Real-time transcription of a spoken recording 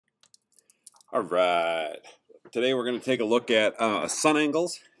All right. Today we're going to take a look at sun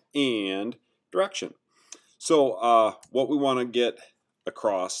angles and direction. So what we want to get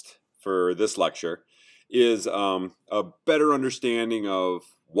across for this lecture is a better understanding of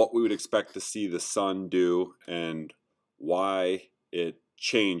what we would expect to see the sun do and why it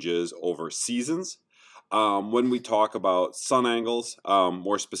changes over seasons. When we talk about sun angles,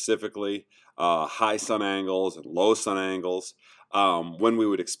 more specifically high sun angles and low sun angles, when we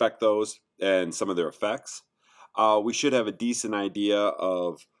would expect those and some of their effects, we should have a decent idea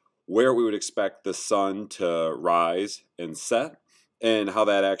of where we would expect the sun to rise and set and how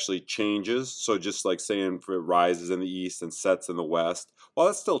that actually changes. So just like saying if it rises in the east and sets in the west, while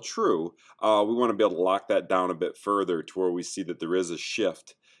that's still true, we want to be able to lock that down a bit further to where we see that there is a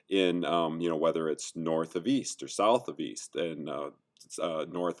shift in, whether it's north of east or south of east and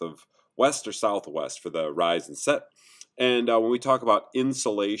north of west or southwest for the rise and set. And when we talk about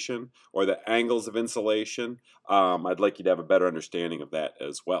insolation or the angles of insolation, I'd like you to have a better understanding of that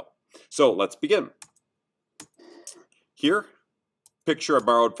as well. So let's begin. Here, picture I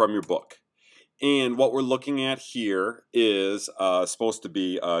borrowed from your book. And what we're looking at here is supposed to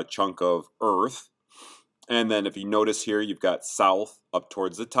be a chunk of earth. And then if you notice here, you've got south up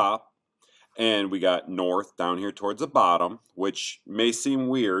towards the top. And we got north down here towards the bottom, which may seem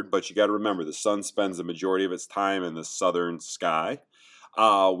weird, but you got to remember the sun spends the majority of its time in the southern sky.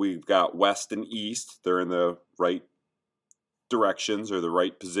 We've got west and east. They're in the right directions or the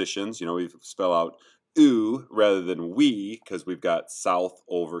right positions. You know, we spell out oo rather than we because we've got south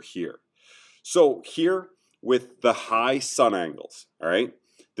over here. So here with the high sun angles, all right,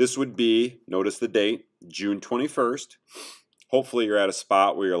 this would be, notice the date, June 21st. Hopefully you're at a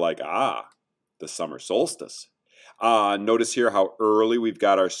spot where you're like, the summer solstice. Notice here how early we've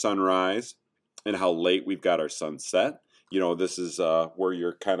got our sunrise and how late we've got our sunset. You know, this is where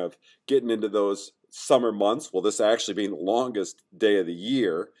you're kind of getting into those summer months. Well, this actually being the longest day of the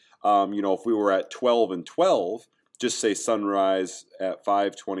year. If we were at 12 and 12, just say sunrise at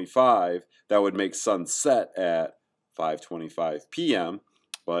 5:25, that would make sunset at 5:25 p.m.,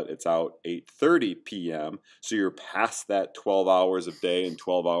 but it's out 8:30 p.m., so you're past that 12 hours of day and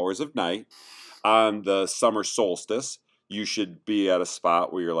 12 hours of night. On the summer solstice, you should be at a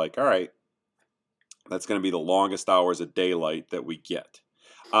spot where you're like, all right, that's going to be the longest hours of daylight that we get.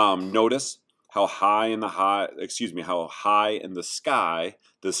 Notice how high in the sky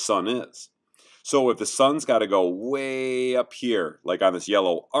the sun is. So if the sun's got to go way up here, like on this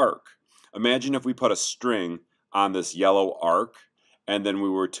yellow arc, imagine if we put a string on this yellow arc and then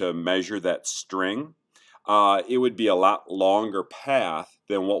we were to measure that string. It would be a lot longer path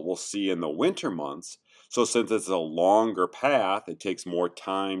than what we'll see in the winter months. So since it's a longer path, it takes more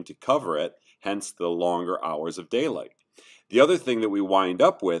time to cover it, hence the longer hours of daylight. The other thing that we wind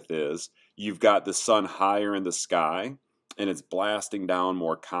up with is you've got the sun higher in the sky and it's blasting down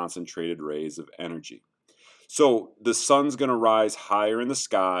more concentrated rays of energy. So the sun's going to rise higher in the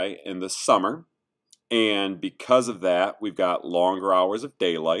sky in the summer. And because of that, we've got longer hours of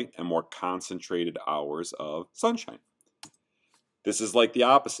daylight and more concentrated hours of sunshine. This is like the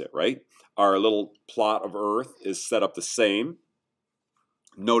opposite, right? Our little plot of Earth is set up the same.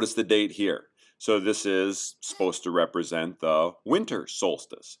 Notice the date here. So this is supposed to represent the winter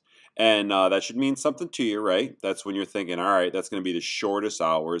solstice. And that should mean something to you, right? That's when you're thinking, all right, that's going to be the shortest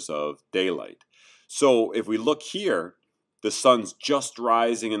hours of daylight. So if we look here, the sun's just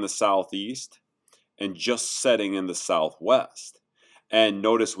rising in the southeast and just setting in the southwest. And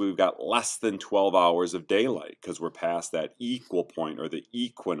notice we've got less than 12 hours of daylight because we're past that equal point or the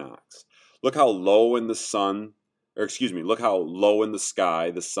equinox. Look how low in the look how low in the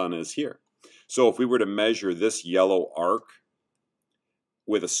sky the sun is here. So if we were to measure this yellow arc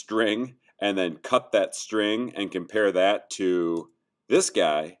with a string and then cut that string and compare that to this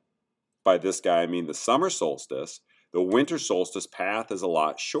guy, by this guy I mean the summer solstice, the winter solstice path is a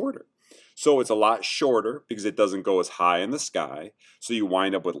lot shorter. So it's a lot shorter because it doesn't go as high in the sky, so you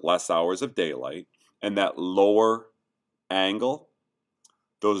wind up with less hours of daylight, and that lower angle,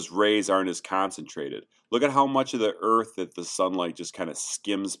 those rays aren't as concentrated. Look at how much of the earth that the sunlight just kind of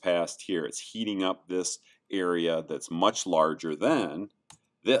skims past here. It's heating up this area that's much larger than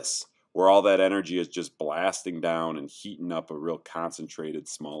this, where all that energy is just blasting down and heating up a real concentrated,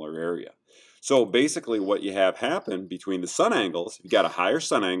 smaller area. So basically what you have happen between the sun angles, you've got a higher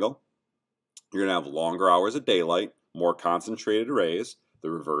sun angle, you're going to have longer hours of daylight, more concentrated rays.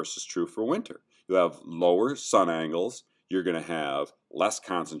 The reverse is true for winter. You have lower sun angles, you're going to have less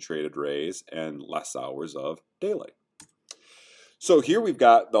concentrated rays and less hours of daylight. So here we've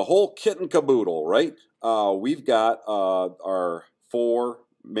got the whole kit and caboodle, right? We've got our 4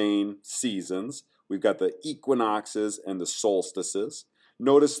 main seasons. We've got the equinoxes and the solstices.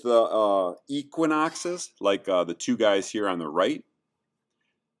 Notice the equinoxes, like the two guys here on the right,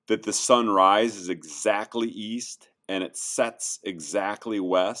 that the sun rises exactly east and it sets exactly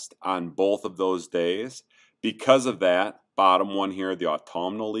west on both of those days. Because of that, bottom one here, the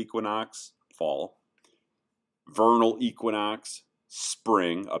autumnal equinox, fall, vernal equinox,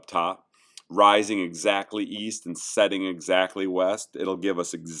 spring up top, rising exactly east and setting exactly west, it'll give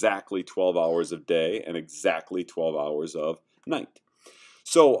us exactly 12 hours of day and exactly 12 hours of night.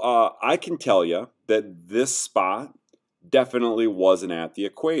 So I can tell you that this spot definitely wasn't at the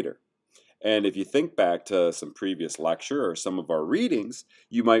equator. And if you think back to some previous lecture or some of our readings,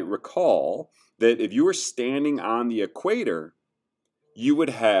 you might recall that if you were standing on the equator, you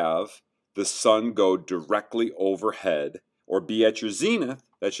would have the sun go directly overhead or be at your zenith.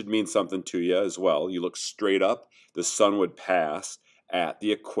 That should mean something to you as well. You look straight up, the sun would pass at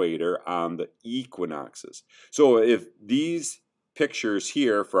the equator on the equinoxes. So if these pictures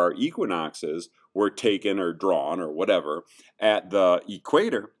here for our equinoxes were taken or drawn or whatever at the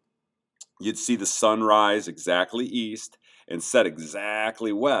equator, you'd see the sun rise exactly east and set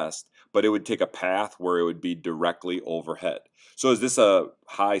exactly west, but it would take a path where it would be directly overhead. So is this a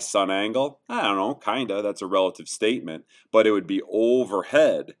high sun angle? I don't know, kinda, that's a relative statement, but it would be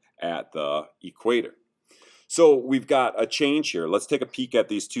overhead at the equator. So we've got a change here. Let's take a peek at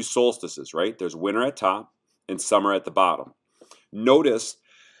these two solstices, right? There's winter at top and summer at the bottom. Notice,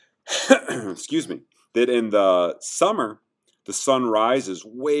 excuse me, that in the summer, the sun rises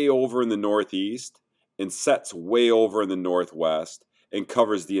way over in the northeast and sets way over in the northwest and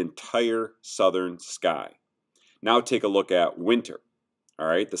covers the entire southern sky. Now take a look at winter. All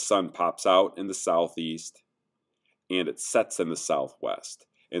right, the sun pops out in the southeast and it sets in the southwest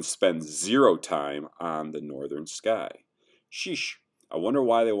and spends 0 time on the northern sky. Sheesh, I wonder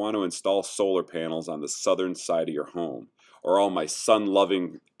why they want to install solar panels on the southern side of your home, or all my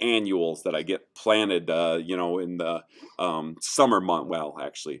sun-loving annuals that I get planted, in the summer month. Well,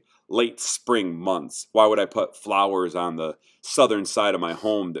 actually, late spring months. Why would I put flowers on the southern side of my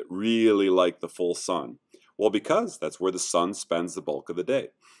home that really like the full sun? Well, because that's where the sun spends the bulk of the day.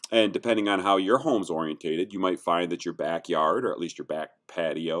 And depending on how your home's orientated, you might find that your backyard, or at least your back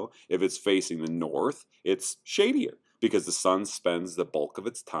patio, if it's facing the north, it's shadier because the sun spends the bulk of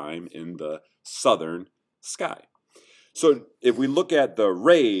its time in the southern sky. So if we look at the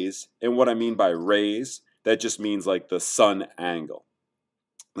rays, and what I mean by rays, that just means like the sun angle.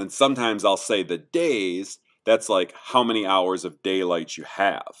 And sometimes I'll say the days, that's like how many hours of daylight you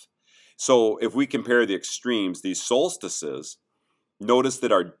have. So if we compare the extremes, these solstices, notice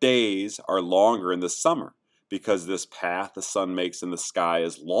that our days are longer in the summer because this path the sun makes in the sky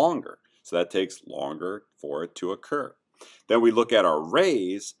is longer. So that takes longer for it to occur. Then we look at our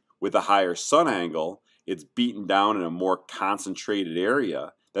rays with a higher sun angle. It's beaten down in a more concentrated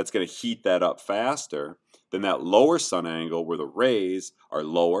area. That's going to heat that up faster than that lower sun angle where the rays are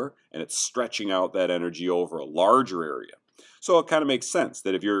lower and it's stretching out that energy over a larger area. So it kind of makes sense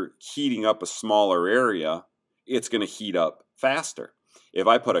that if you're heating up a smaller area, it's going to heat up faster. If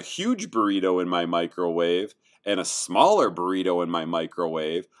I put a huge burrito in my microwave and a smaller burrito in my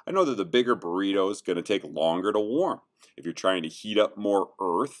microwave, I know that the bigger burrito is going to take longer to warm. If you're trying to heat up more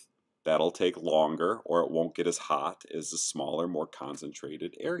earth, that'll take longer or it won't get as hot as the smaller, more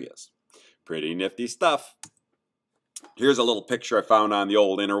concentrated areas. Pretty nifty stuff. Here's a little picture I found on the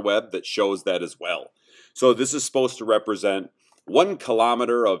old interweb that shows that as well. So this is supposed to represent 1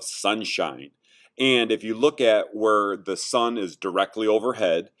 kilometer of sunshine. And if you look at where the sun is directly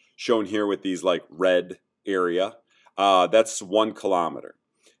overhead, shown here with these like red area, that's 1 kilometer.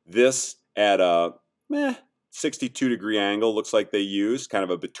 This at a 62-degree angle, looks like they use kind of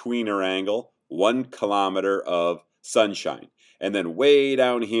a betweener angle, 1 kilometer of sunshine. And then way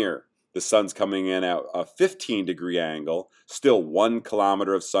down here, the sun's coming in at a 15-degree angle, still 1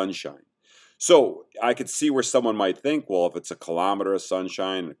 kilometer of sunshine. So I could see where someone might think, well, if it's a kilometer of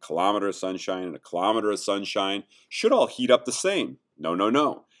sunshine, and a kilometer of sunshine, and a kilometer of sunshine, should all heat up the same. No, no,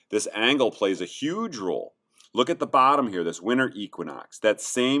 no. This angle plays a huge role. Look at the bottom here, this winter equinox. That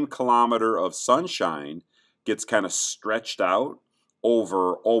same kilometer of sunshine gets kind of stretched out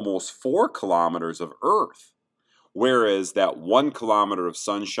over almost 4 kilometers of Earth. Whereas that 1 kilometer of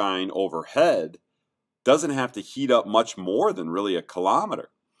sunshine overhead doesn't have to heat up much more than really a kilometer.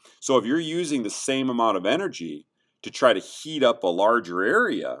 So if you're using the same amount of energy to try to heat up a larger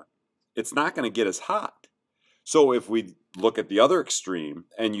area, it's not going to get as hot. So if we look at the other extreme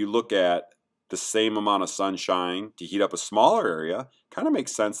and you look at the same amount of sunshine to heat up a smaller area, kind of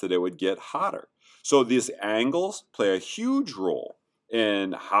makes sense that it would get hotter. So these angles play a huge role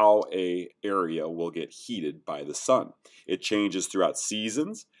in how a area will get heated by the sun. It changes throughout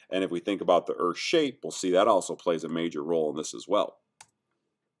seasons, and if we think about the Earth's shape, we'll see that also plays a major role in this as well.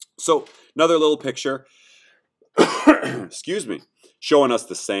 So another little picture, excuse me, showing us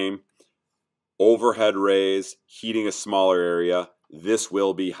the same. Overhead rays, heating a smaller area, this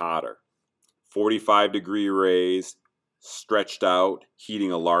will be hotter. 45-degree rays, stretched out,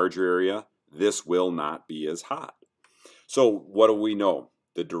 heating a larger area, this will not be as hot. So what do we know?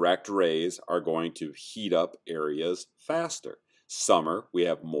 The direct rays are going to heat up areas faster. Summer, we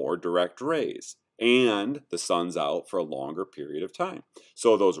have more direct rays, and the sun's out for a longer period of time.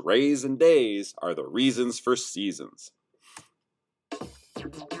 So those rays and days are the reasons for seasons.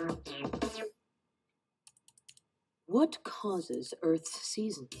 What causes Earth's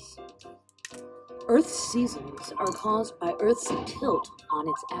seasons? Earth's seasons are caused by Earth's tilt on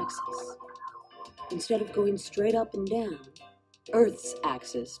its axis. Instead of going straight up and down, Earth's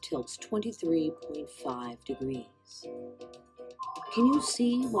axis tilts 23.5 degrees. Can you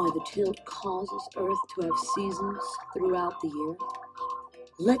see why the tilt causes Earth to have seasons throughout the year?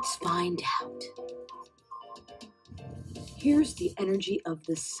 Let's find out. Here's the energy of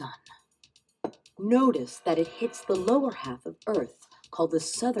the sun. Notice that it hits the lower half of Earth, called the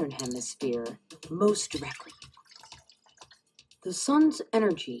southern hemisphere, most directly. The sun's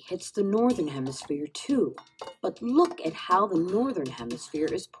energy hits the northern hemisphere too, but look at how the northern hemisphere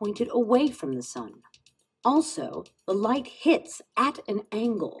is pointed away from the sun. Also, the light hits at an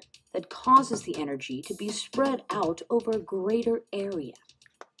angle that causes the energy to be spread out over a greater area.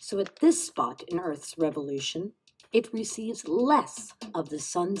 So at this spot in Earth's revolution, it receives less of the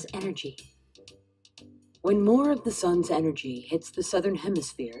sun's energy. When more of the sun's energy hits the southern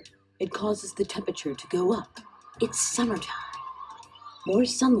hemisphere, it causes the temperature to go up. It's summertime. More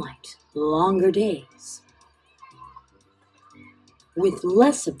sunlight, longer days. With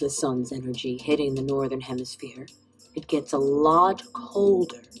less of the sun's energy hitting the northern hemisphere, it gets a lot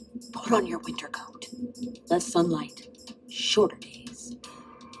colder. Put on your winter coat. Less sunlight, shorter days.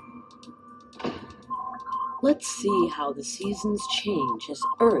 Let's see how the seasons change as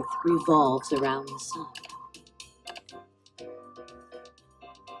Earth revolves around the sun.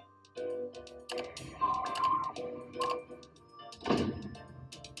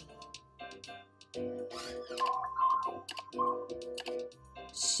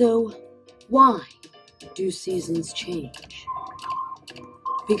 So, why do seasons change?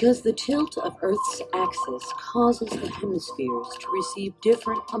 Because the tilt of Earth's axis causes the hemispheres to receive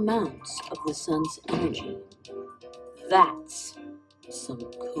different amounts of the sun's energy. That's some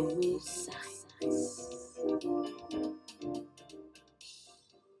cool science.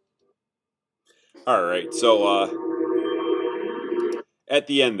 All right, so at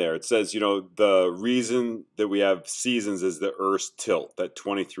the end there, it says, the reason that we have seasons is the Earth's tilt, that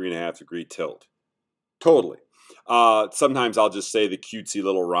 23.5-degree tilt. Totally. Sometimes I'll just say the cutesy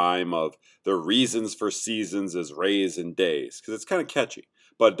little rhyme of the reasons for seasons is rays and days, because it's kind of catchy,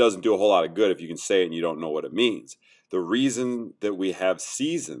 but it doesn't do a whole lot of good if you can say it and you don't know what it means. The reason that we have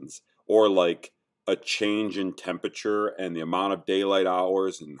seasons, or like a change in temperature and the amount of daylight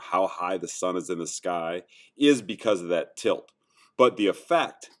hours and how high the sun is in the sky, is because of that tilt. But the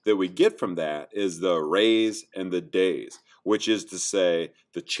effect that we get from that is the rays and the days, which is to say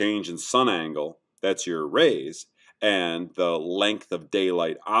the change in sun angle, that's your rays, and the length of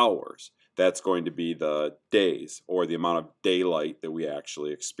daylight hours, that's going to be the days, or the amount of daylight that we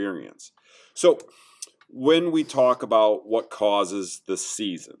actually experience. So when we talk about what causes the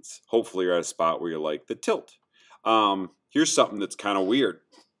seasons, hopefully you're at a spot where you're like the tilt. Here's something that's kind of weird.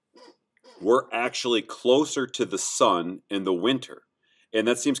 We're actually closer to the sun in the winter. And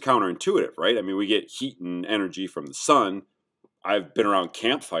that seems counterintuitive, right? I mean, we get heat and energy from the sun. I've been around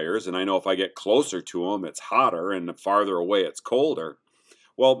campfires, and I know if I get closer to them, it's hotter, and the farther away, it's colder.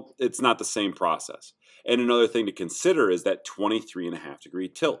 Well, it's not the same process. And another thing to consider is that 23.5-degree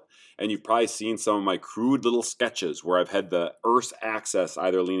tilt. And you've probably seen some of my crude little sketches where I've had the Earth's axis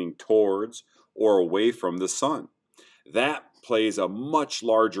either leaning towards or away from the sun. That plays a much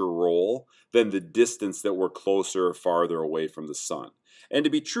larger role than the distance that we're closer or farther away from the sun. And to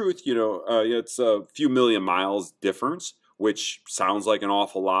be truth, it's a few million miles difference, which sounds like an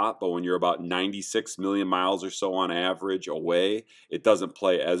awful lot, but when you're about 96 million miles or so on average away, it doesn't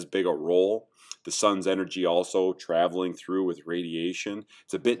play as big a role. The sun's energy also traveling through with radiation,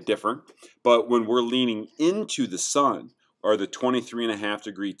 it's a bit different. But when we're leaning into the sun, or the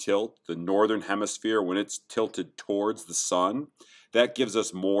 23.5-degree tilt, the northern hemisphere, when it's tilted towards the sun, that gives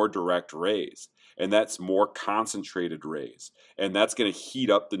us more direct rays. And that's more concentrated rays. And that's going to heat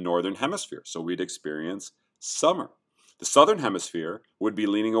up the northern hemisphere. So we'd experience summer. The southern hemisphere would be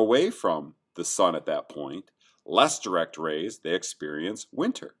leaning away from the sun at that point. Less direct rays, they experience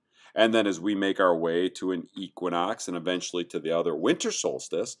winter. And then as we make our way to an equinox and eventually to the other winter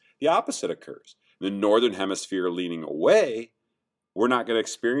solstice, the opposite occurs. The northern hemisphere leaning away, we're not going to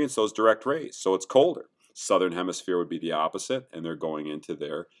experience those direct rays, so it's colder. Southern hemisphere would be the opposite, and they're going into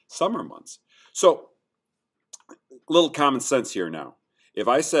their summer months. So, little common sense here now. If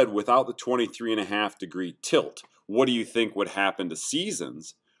I said without the 23.5-degree tilt, what do you think would happen to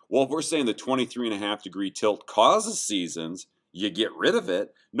seasons? Well, if we're saying the 23.5-degree tilt causes seasons, you get rid of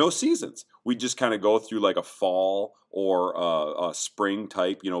it, no seasons. We just kind of go through like a fall or a spring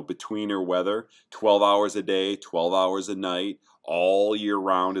type, betweener weather, 12 hours a day, 12 hours a night, all year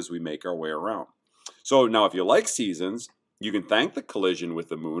round as we make our way around. So now if you like seasons, you can thank the collision with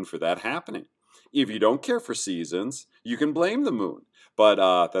the moon for that happening. If you don't care for seasons, you can blame the moon.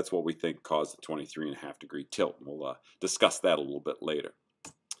 But that's what we think caused the 23.5-degree tilt. We'll discuss that a little bit later.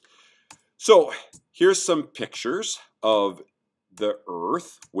 So here's some pictures of the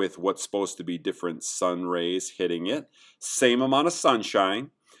Earth with what's supposed to be different sun rays hitting it. Same amount of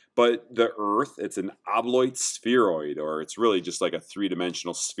sunshine, but the Earth, it's an obloid spheroid, or it's really just like a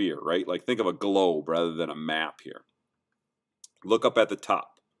three-dimensional sphere, right? Like think of a globe rather than a map here. Look up at the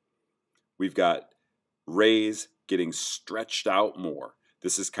top. We've got rays getting stretched out more.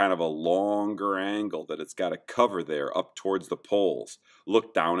 This is kind of a longer angle that it's got to cover there up towards the poles.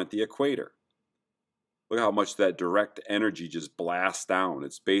 Look down at the equator. Look how much that direct energy just blasts down.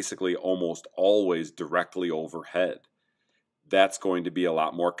 It's basically almost always directly overhead. That's going to be a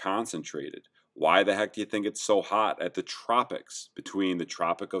lot more concentrated. Why the heck do you think it's so hot at the tropics, between the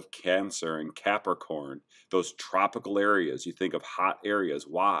Tropic of Cancer and Capricorn? Those tropical areas, you think of hot areas.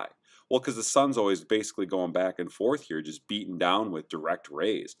 Why? Well, because the sun's always basically going back and forth here, just beaten down with direct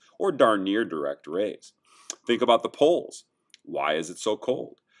rays, or darn near direct rays. Think about the poles. Why is it so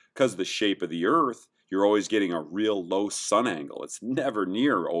cold? Because the shape of the Earth, you're always getting a real low sun angle. It's never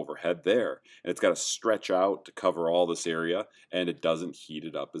near overhead there. And it's got to stretch out to cover all this area, and it doesn't heat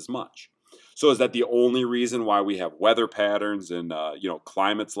it up as much. So is that the only reason why we have weather patterns and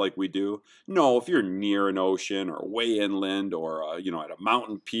climates like we do? No, if you're near an ocean or way inland or at a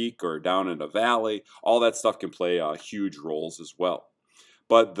mountain peak or down in a valley, all that stuff can play huge roles as well.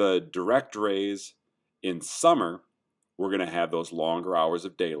 But the direct rays in summer, we're going to have those longer hours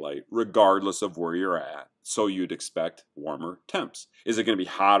of daylight regardless of where you're at. So you'd expect warmer temps. Is it going to be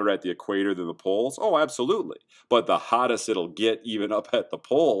hotter at the equator than the poles? Oh, absolutely. But the hottest it'll get even up at the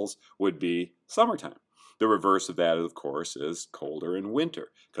poles would be summertime. The reverse of that, of course, is colder in winter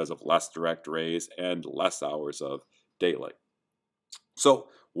because of less direct rays and less hours of daylight. So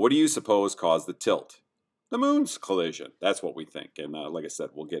what do you suppose caused the tilt? The moon's collision. That's what we think. And like I said,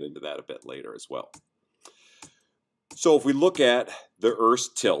 we'll get into that a bit later as well. So if we look at the Earth's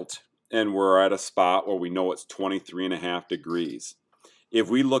tilt, and we're at a spot where we know it's 23.5 degrees. If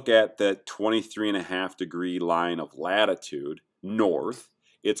we look at the 23.5 degree line of latitude north,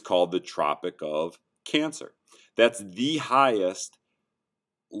 it's called the Tropic of Cancer. That's the highest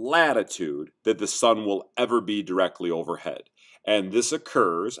latitude that the sun will ever be directly overhead. And this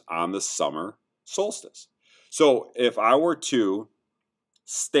occurs on the summer solstice. So if I were to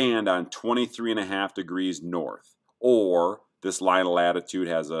stand on 23.5 degrees north, or this line of latitude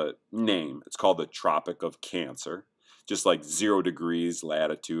has a name. It's called the Tropic of Cancer. Just like 0 degrees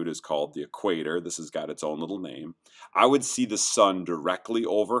latitude is called the equator. This has got its own little name. I would see the sun directly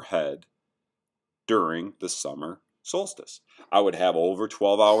overhead during the summer solstice. I would have over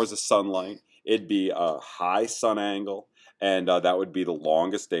 12 hours of sunlight. It'd be a high sun angle, and that would be the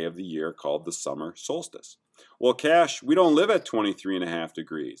longest day of the year, called the summer solstice. Well, Cash, we don't live at 23.5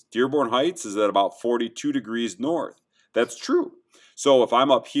 degrees. Dearborn Heights is at about 42 degrees north. That's true. So if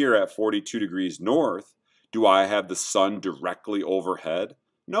I'm up here at 42 degrees north, do I have the sun directly overhead?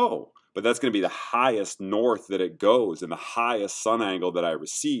 No, but that's going to be the highest north that it goes and the highest sun angle that I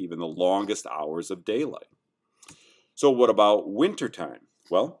receive in the longest hours of daylight. So what about wintertime?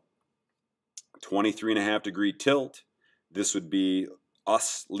 Well, 23.5 degree tilt, this would be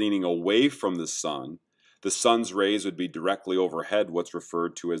us leaning away from the sun. The sun's rays would be directly overhead, what's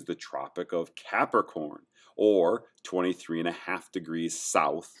referred to as the Tropic of Capricorn, or 23.5 degrees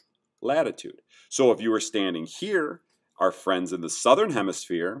south latitude. So if you were standing here, our friends in the southern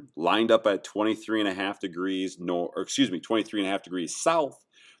hemisphere, lined up at 23.5 degrees 23.5 degrees south,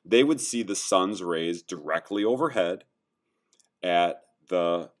 they would see the sun's rays directly overhead at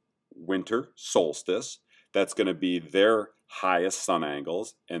the winter solstice. That's going to be their highest sun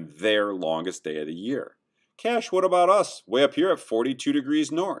angles and their longest day of the year. Cash, what about us? Way up here at 42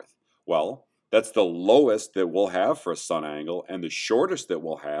 degrees north. Well, That's the lowest that we'll have for a sun angle and the shortest that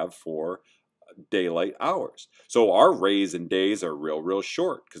we'll have for daylight hours. So our rays and days are real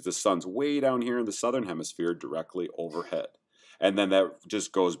short because the sun's way down here in the southern hemisphere directly overhead. And then that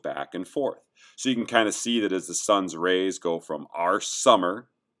just goes back and forth. So you can kind of see that as the sun's rays go from our summer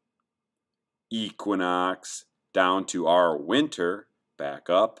equinox down to our winter, back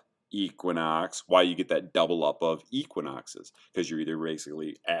up, equinox, why you get that double up of equinoxes, because you're either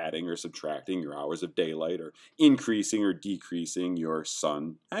basically adding or subtracting your hours of daylight or increasing or decreasing your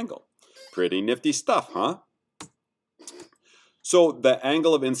sun angle. Pretty nifty stuff, huh? So the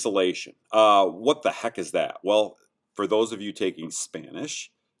angle of insolation, what the heck is that? Well, for those of you taking Spanish,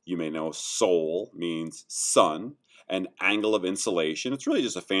 you may know sol means sun, and angle of insolation, it's really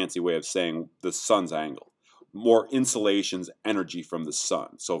just a fancy way of saying the sun's angle. More insolation's energy from the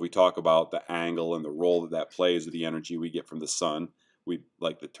sun. So if we talk about the angle and the role that that plays with the energy we get from the sun, we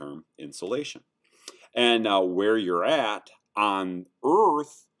like the term insolation. And where you're at on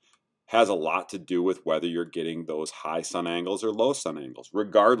Earth has a lot to do with whether you're getting those high sun angles or low sun angles,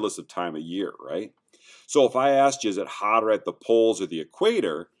 regardless of time of year, right? So if I asked you, is it hotter at the poles or the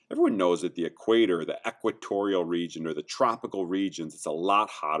equator? Everyone knows that the equator, the equatorial region, or the tropical regions, it's a lot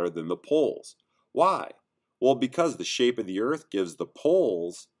hotter than the poles. Why? Well, because the shape of the Earth gives the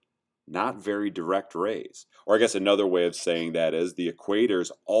poles not very direct rays. Or I guess another way of saying that is the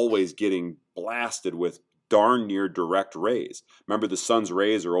equator's always getting blasted with darn near direct rays. Remember, the sun's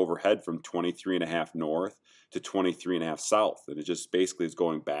rays are overhead from 23.5 north to 23.5 south, and it just basically is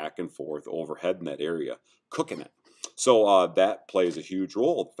going back and forth overhead in that area, cooking it. So that plays a huge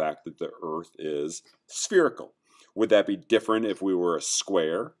role, the fact that the Earth is spherical. Would that be different if we were a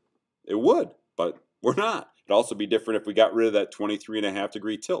square? It would, but we're not. It'd also be different if we got rid of that 23.5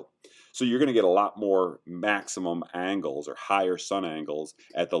 degree tilt. So you're going to get a lot more maximum angles or higher sun angles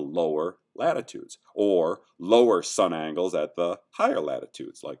at the lower latitudes, or lower sun angles at the higher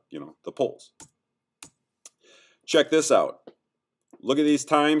latitudes, like, the poles. Check this out. Look at these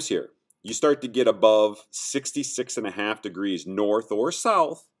times here. You start to get above 66.5 degrees north or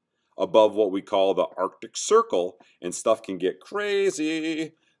south, above what we call the Arctic Circle, and stuff can get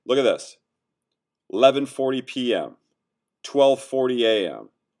crazy. Look at this. 11:40 p.m., 12:40 a.m.,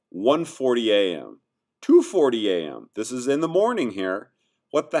 1:40 a.m., 2:40 a.m. This is in the morning here.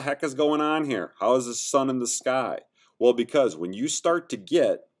 What the heck is going on here? How is the sun in the sky? Well, because when you start to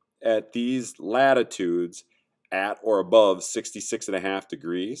get at these latitudes at or above 66.5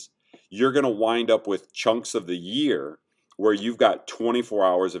 degrees, you're going to wind up with chunks of the year where you've got 24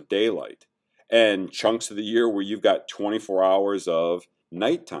 hours of daylight and chunks of the year where you've got 24 hours of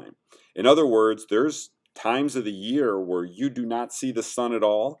nighttime. In other words, there's times of the year where you do not see the sun at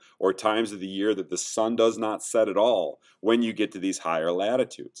all, or times of the year that the sun does not set at all when you get to these higher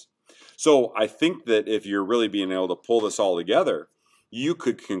latitudes. So I think that if you're really being able to pull this all together, you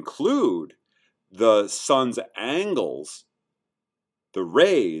could conclude the sun's angles, the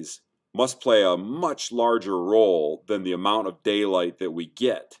rays, must play a much larger role than the amount of daylight that we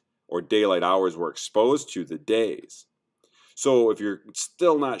get, or daylight hours we're exposed to, the days. So if you're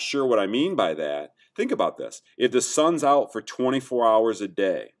still not sure what I mean by that, think about this. If the sun's out for 24 hours a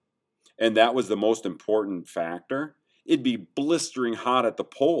day, and that was the most important factor, it'd be blistering hot at the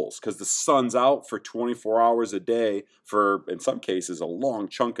poles because the sun's out for 24 hours a day for, in some cases, a long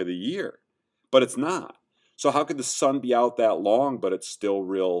chunk of the year. But it's not. So how could the sun be out that long, but it's still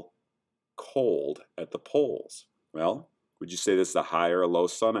real cold at the poles? Well, would you say this is a high or a low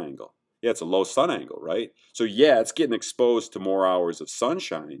sun angle? Yeah, it's a low sun angle, right? So yeah, it's getting exposed to more hours of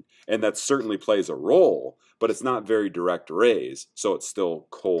sunshine, and that certainly plays a role, but it's not very direct rays, so it's still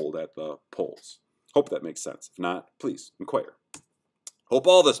cold at the poles. Hope that makes sense. If not, please inquire. Hope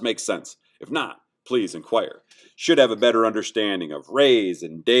all this makes sense. If not, please inquire. Should have a better understanding of rays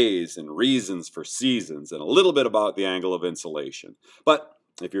and days and reasons for seasons and a little bit about the angle of insolation. But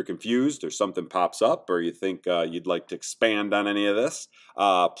if you're confused or something pops up or you think you'd like to expand on any of this,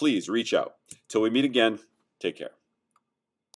 please reach out. Till we meet again, take care.